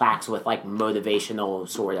usually have plaques with motivational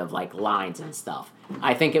sort of lines and stuff.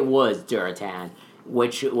 I think it was Durotan,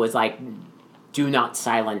 which was do not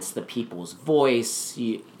silence the people's voice.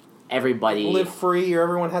 Everybody live free, or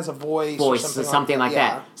everyone has a voice or something like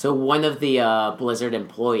that. So one of the Blizzard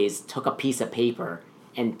employees took a piece of paper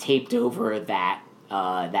and taped over that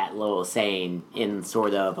little saying in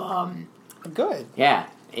sort of good. Yeah,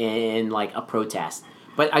 in a protest.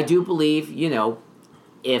 But I do believe,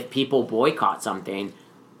 if people boycott something,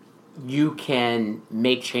 you can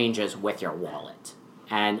make changes with your wallet.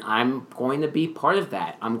 And I'm going to be part of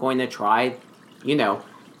that. I'm going to try,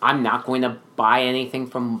 I'm not going to buy anything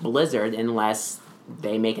from Blizzard unless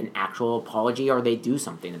they make an actual apology or they do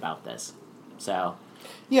something about this. So.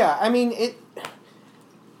 Yeah, I mean,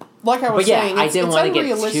 like I was saying, I didn't want to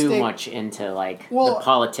get too much into the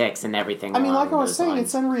politics and everything. I mean, like I was saying,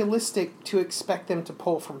 it's unrealistic to expect them to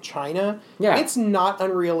pull from China. Yeah. It's not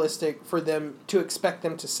unrealistic for them to expect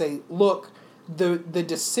them to say, look, the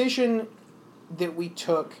decision that we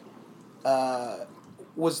took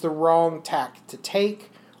was the wrong tack to take.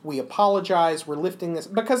 We apologize. We're lifting this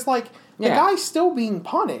because the guy's still being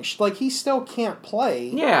punished. He still can't play.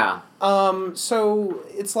 Yeah. So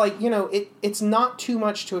it's it's not too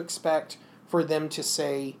much to expect for them to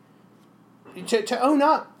say, to own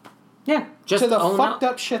up. Yeah, just to the fucked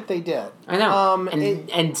up shit they did. I know.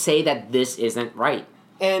 And say that this isn't right.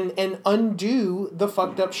 And undo the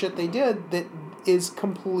fucked up shit they did that is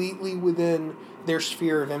completely within their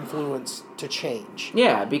sphere of influence to change.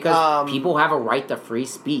 Yeah, because people have a right to free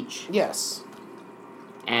speech. Yes.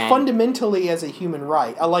 And fundamentally as a human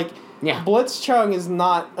right. Yeah. Blitzchung is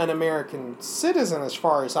not an American citizen as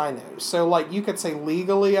far as I know. So, you could say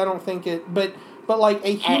legally, I don't think it... But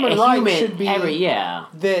a human right should be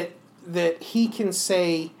that he can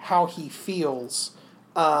say how he feels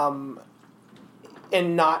and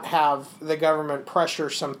not have the government pressure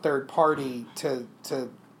some third party to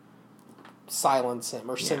silence him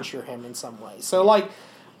or censure him in some way. So,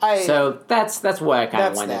 so that's what I kind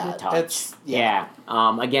of wanted to touch.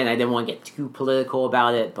 Again, I didn't want to get too political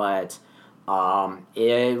about it, but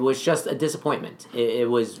it was just a disappointment. It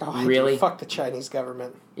was really... fuck the Chinese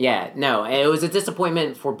government. Yeah, no, it was a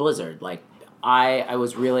disappointment for Blizzard. I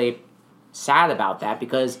was really sad about that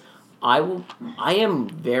because I am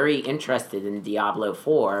very interested in Diablo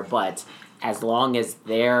 4, but as long as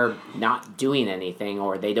they're not doing anything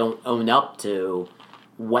or they don't own up to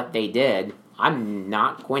what they did, I'm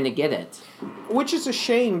not going to get it. Which is a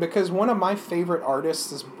shame because one of my favorite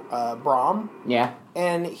artists is Brahm. Yeah.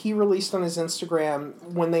 And he released on his Instagram,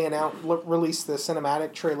 when they released the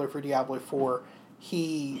cinematic trailer for Diablo 4,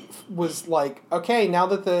 he was like, okay, now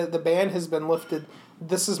that the ban has been lifted,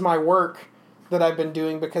 this is my work that I've been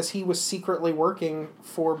doing, because he was secretly working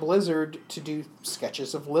for Blizzard to do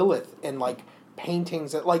sketches of Lilith and like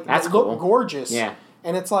paintings that That's that cool. look gorgeous. Yeah.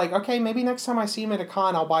 And it's like, okay, maybe next time I see him at a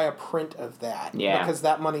con, I'll buy a print of that. Yeah. Because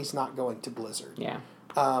that money's not going to Blizzard. Yeah.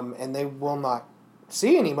 And they will not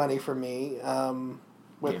see any money from me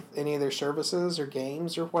with any of their services or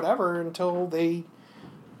games or whatever until they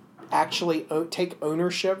actually take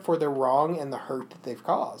ownership for the wrong and the hurt that they've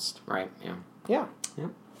caused. Right. Yeah. Yeah. Yeah.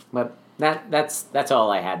 But that's all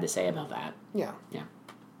I had to say about that. Yeah. Yeah.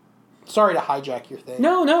 Sorry to hijack your thing.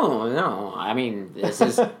 No. I mean, this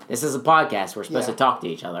is a podcast. We're supposed to talk to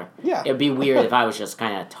each other. Yeah. It'd be weird if I was just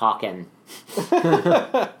kind of talking.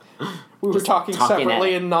 We were talking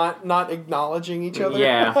separately at, and not acknowledging each other.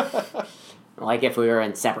 Yeah. Like if we were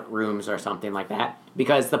in separate rooms or something like that.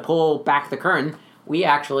 Because to pull back the curtain, we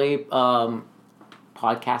actually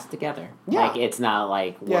podcast together. Yeah. Like it's not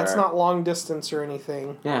like it's not long distance or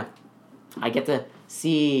anything. Yeah. I get to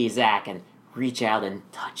see Zach and reach out and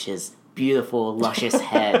touch his beautiful, luscious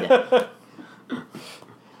head.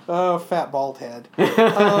 Oh, fat bald head.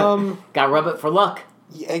 Gotta rub it for luck.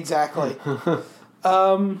 Yeah, exactly.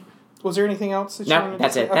 Was there anything else that you wanted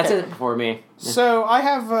that's to say? it. That's it for me. So I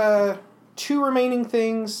have 2 remaining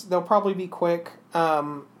things. They'll probably be quick.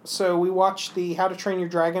 So we watched the How to Train Your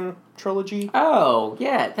Dragon trilogy. Oh,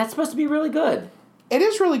 yeah. That's supposed to be really good. It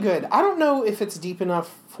is really good. I don't know if it's deep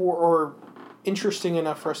enough or interesting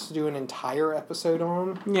enough for us to do an entire episode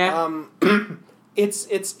on. Yeah.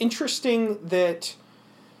 It's interesting that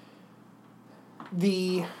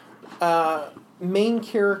the main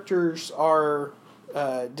characters are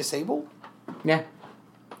disabled. Yeah.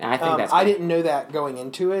 I think that's I cool. didn't know that going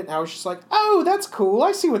into it. I was just like, oh, that's cool.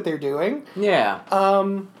 I see what they're doing. Yeah.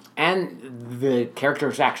 And the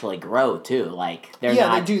characters actually grow, too. Like, they're yeah,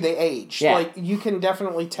 not... they do. They age. Yeah. Like, you can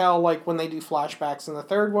definitely tell, like, when they do flashbacks in the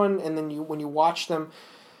third one, and then when you watch them,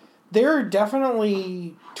 there are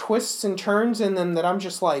definitely twists and turns in them that I'm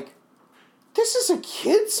just like, this is a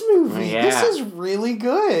kid's movie. Yeah. This is really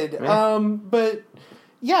good. Yeah. But,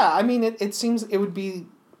 yeah, I mean, it seems it would be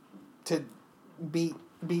to beat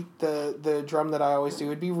the drum that I always do.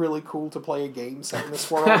 It'd be really cool to play a game set in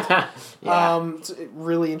this world. Yeah. It's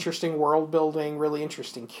really interesting world building, really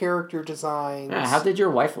interesting character designs. Yeah, how did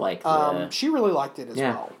your wife like She really liked it as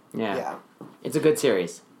well. Yeah. It's a good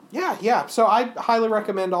series. Yeah. So I highly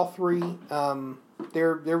recommend all 3.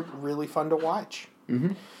 They're really fun to watch.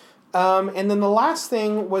 Mm-hmm. And then the last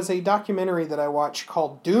thing was a documentary that I watched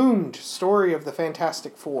called Doomed: Story of the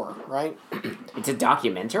Fantastic Four, right? It's a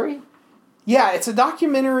documentary? Yeah, it's a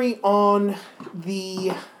documentary on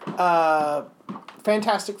the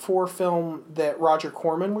Fantastic Four film that Roger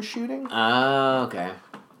Corman was shooting. Oh, okay.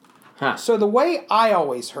 Huh. So the way I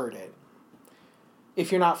always heard it,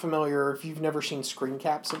 if you're not familiar, if you've never seen screen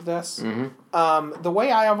caps of this, the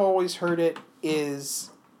way I have always heard it is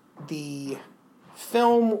the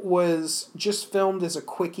film was just filmed as a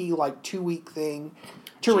quickie, like 2-week thing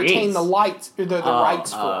to retain the rights for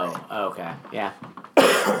it. Oh, okay. Yeah.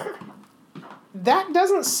 That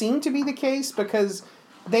doesn't seem to be the case because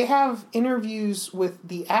they have interviews with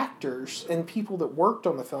the actors and people that worked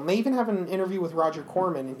on the film. They even have an interview with Roger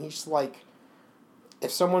Corman, and he's like, if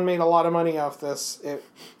someone made a lot of money off this,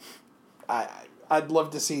 I'd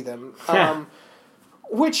love to see them.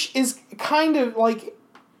 Which is kind of like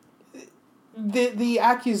the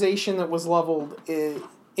accusation that was leveled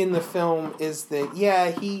in the film is that,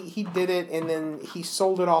 yeah, he did it and then he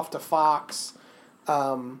sold it off to Fox.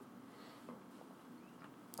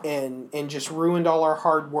 And just ruined all our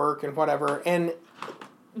hard work and whatever. And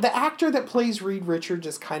the actor that plays Reed Richards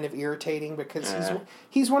is kind of irritating because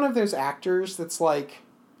he's one of those actors that's like,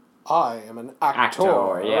 I am an actor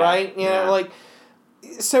right? You know, like,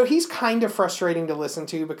 so he's kind of frustrating to listen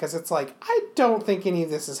to because it's like, I don't think any of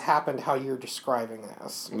this has happened how you're describing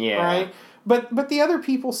this. Yeah. Right? But the other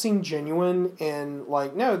people seem genuine and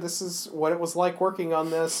like, no, this is what it was like working on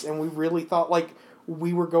this, and we really thought, like,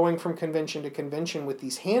 we were going from convention to convention with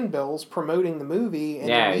these handbills promoting the movie, and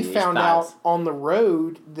then we found out on the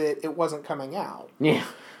road that it wasn't coming out. Yeah.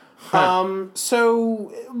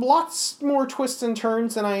 So lots more twists and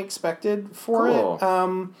turns than I expected for it.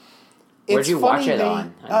 Where'd you watch it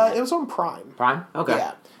on? It was on Prime. Prime? Okay.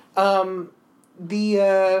 Yeah.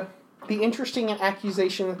 The interesting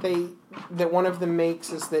accusation that one of them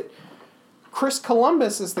makes is that Chris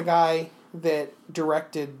Columbus is the guy that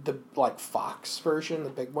directed the Fox version, the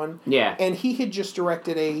big one. Yeah. And he had just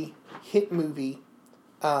directed a hit movie.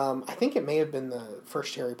 I think it may have been the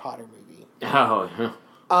first Harry Potter movie.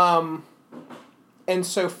 Oh. And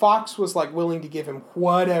so Fox was willing to give him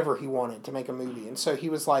whatever he wanted to make a movie. And so he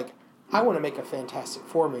was like, I want to make a Fantastic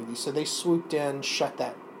Four movie. So they swooped in, shut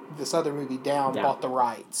this other movie down, bought the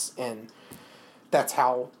rights, and that's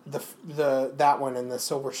how that one and the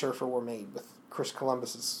Silver Surfer were made with Chris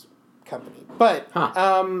Columbus's company. But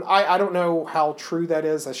I don't know how true that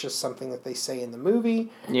is. That's just something that they say in the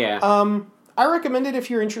movie. Yeah. I recommend it if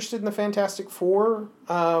you're interested in the Fantastic Four.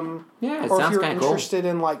 Yeah, it or sounds if you're kind of cool. interested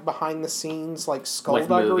in behind the scenes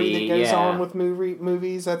skullduggery that goes on with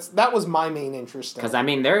movies. That was my main interest. Because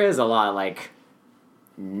there is a lot of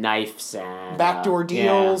knives and backdoor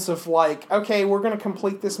deals of okay, we're going to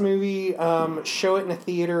complete this movie, show it in a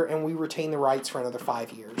theater, and we retain the rights for another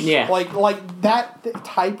 5 years. Yeah, like that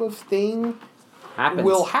type of thing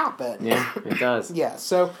will happen. Yeah, it does. Yeah,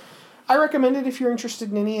 so I recommend it if you're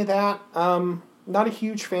interested in any of that. Not a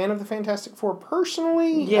huge fan of the Fantastic Four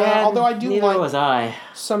personally. Yeah, although I do neither was I.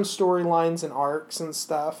 Some storylines and arcs and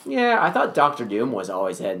stuff. Yeah, I thought Doctor Doom was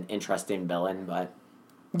always an interesting villain, but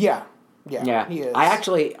yeah, he is.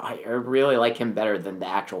 I really like him better than the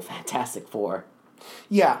actual Fantastic Four.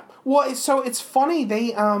 Yeah, well, so it's funny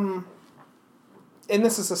they and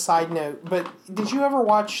this is a side note, but did you ever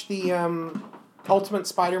watch the Ultimate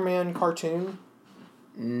Spider-Man cartoon?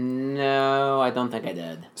 No, I don't think I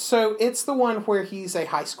did. So it's the one where he's a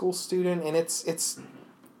high school student, and it's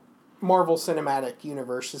Marvel Cinematic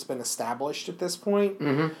Universe has been established at this point.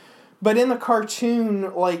 Mm-hmm. But in the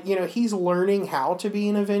cartoon, he's learning how to be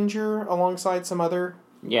an Avenger alongside some other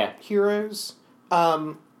heroes.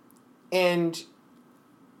 And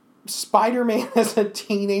Spider-Man as a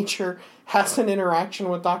teenager has an interaction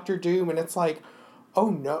with Doctor Doom, and it's oh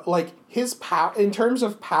no, his power, in terms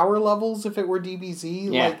of power levels, if it were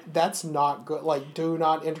DBZ, that's not good. Do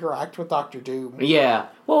not interact with Doctor Doom. Yeah.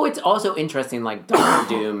 Well, it's also interesting, Doctor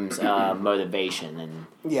Doom's motivation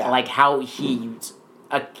and how he's,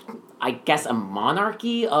 I guess, a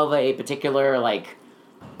monarchy of a particular, country.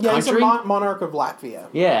 He's a monarch of Latvia.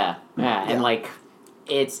 Yeah. And,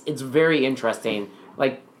 it's very interesting.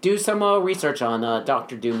 Do some research on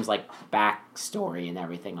Doctor Doom's backstory and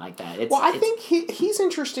everything like that. I think he's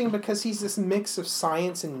interesting because he's this mix of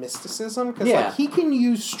science and mysticism. Because he can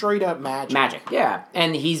use straight up magic. Magic, yeah,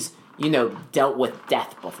 and he's dealt with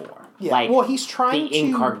death before. Yeah, he's trying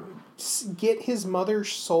to get his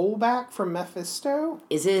mother's soul back from Mephisto.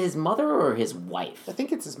 Is it his mother or his wife? I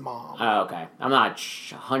think it's his mom. Oh, okay. I'm not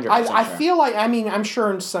 100% sure. I feel I'm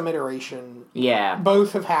sure in some iteration,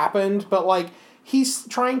 both have happened, but he's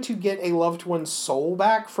trying to get a loved one's soul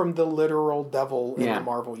back from the literal devil in the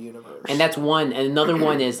Marvel Universe. And that's one. And another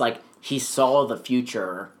one is, he saw the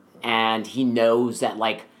future, and he knows that,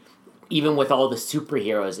 even with all the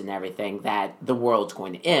superheroes and everything, that the world's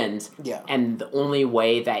going to end. Yeah. And the only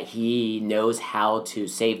way that he knows how to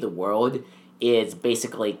save the world is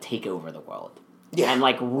basically take over the world. Yeah. And,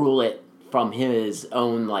 rule it from his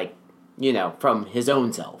own, from his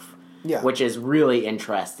own self. Yeah. Which is really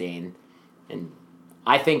interesting. And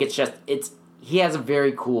I think he has a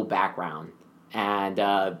very cool background. And,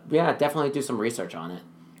 definitely do some research on it.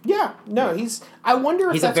 Yeah, no, I wonder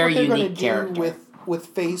if that's what they're going to character. do with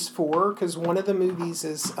Phase 4, because one of the movies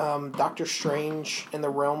is Doctor Strange in the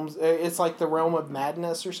realms, it's the Realm of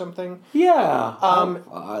Madness or something. Yeah.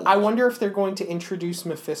 I wonder if they're going to introduce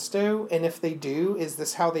Mephisto, and if they do, is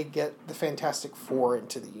this how they get the Fantastic Four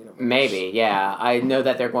into the universe? Maybe, yeah. I know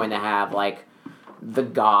that they're going to have, the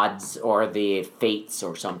gods or the fates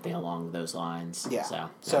or something along those lines. Yeah.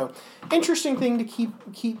 So interesting thing to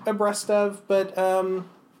keep abreast of, but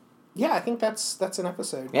I think that's an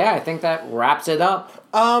episode. Yeah, I think that wraps it up.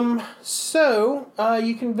 So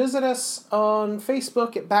you can visit us on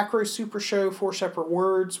Facebook at Backrow Super Show, 4 separate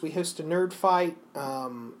words. We host a nerd fight,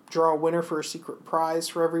 draw a winner for a secret prize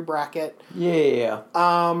for every bracket. Yeah.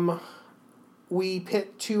 We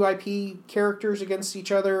pit 2 IP characters against each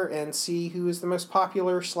other and see who is the most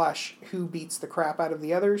popular / who beats the crap out of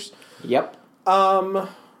the others. Yep.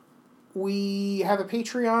 We have a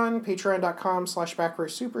Patreon, patreon.com/Backrow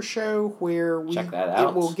Super Show, where check that out.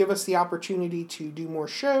 It will give us the opportunity to do more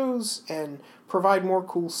shows and provide more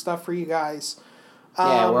cool stuff for you guys.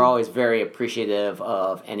 We're always very appreciative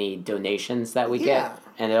of any donations that we get,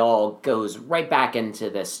 and it all goes right back into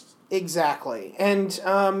this. Exactly. And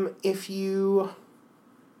if you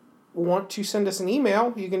want to send us an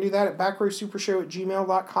email, you can do that at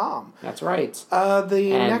backrowsupershow@gmail.com. That's right. I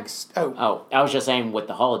was just saying, with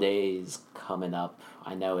the holidays coming up,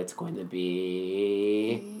 I know it's going to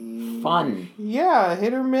be fun. Yeah,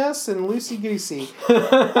 hit or miss and loosey-goosey.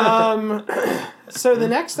 So the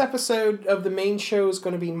next episode of the main show is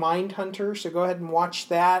going to be Mindhunter, so go ahead and watch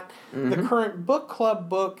that. Mm-hmm. The current book club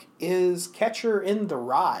book is Catcher in the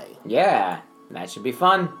Rye. Yeah, that should be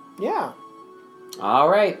fun. Yeah. All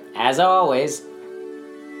right, as always,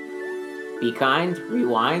 be kind,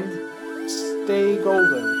 rewind. Stay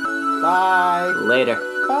golden. Bye. Later.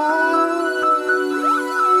 Bye.